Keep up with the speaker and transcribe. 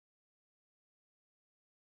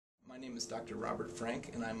My name is Dr. Robert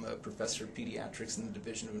Frank, and I'm a professor of pediatrics in the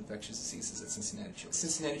Division of Infectious Diseases at Cincinnati Children.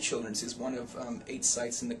 Cincinnati Children's is one of 8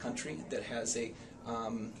 sites in the country that has a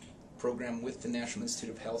program with the National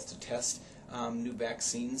Institute of Health to test new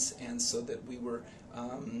vaccines, and so that we were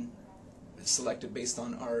selected based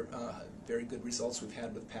on our very good results we've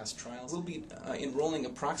had with past trials. We'll be enrolling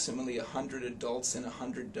approximately 100 adults and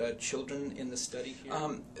 100 children in the study here.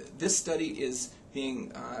 This study is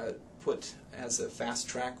being put as a fast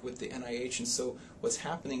track with the NIH, and so what's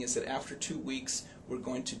happening is that after 2 weeks we're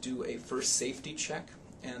going to do a first safety check,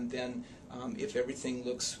 and then if everything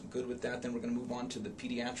looks good with that, then we're going to move on to the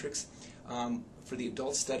pediatrics. For the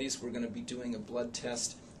adult studies, we're going to be doing a blood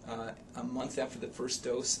test a month after the first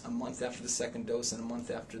dose, a month after the second dose, and a month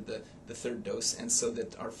after the third dose, and so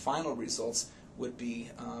that our final results would be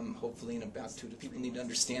hopefully in about 2 to 3 weeks. People need to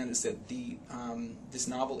understand is that this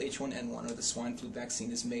novel H1N1, or the swine flu vaccine,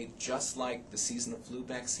 is made just like the seasonal flu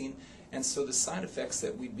vaccine, and so the side effects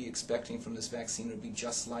that we'd be expecting from this vaccine would be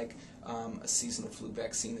just like a seasonal flu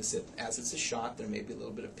vaccine, is that as it's a shot, there may be a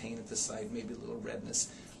little bit of pain at the site, maybe a little redness,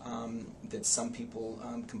 that some people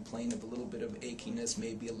complain of a little bit of achiness,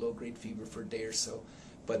 maybe a low-grade fever for a day or so.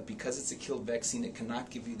 But because it's a killed vaccine, it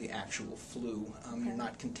cannot give you the actual flu. You're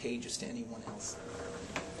not contagious to anyone else.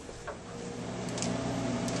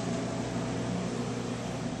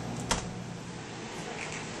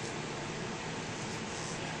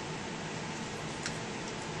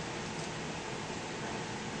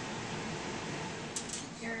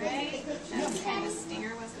 You're ready? That was kind of a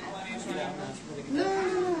stinger, wasn't it? No,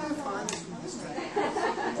 fine.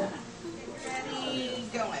 Ready,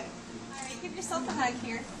 going. All right, give yourself a hug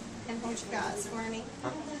here and hold your gauze for me.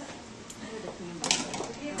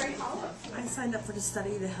 I signed up for the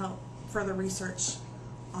study to help further research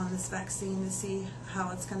on this vaccine to see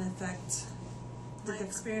how it's going to affect the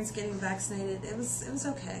experience getting vaccinated. It was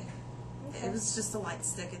okay. It was just a light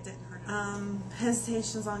stick. It didn't hurt.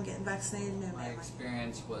 Hesitations on getting vaccinated. No. My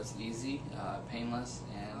experience was easy, painless,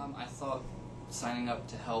 and I thought signing up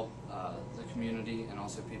to help the community and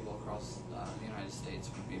also people across the United States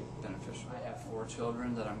would be beneficial. I have 4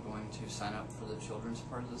 children that I'm going to sign up for the children's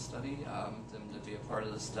part of the study, them to be a part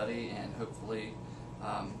of the study, and hopefully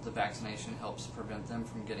the vaccination helps prevent them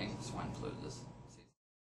from getting swine flu.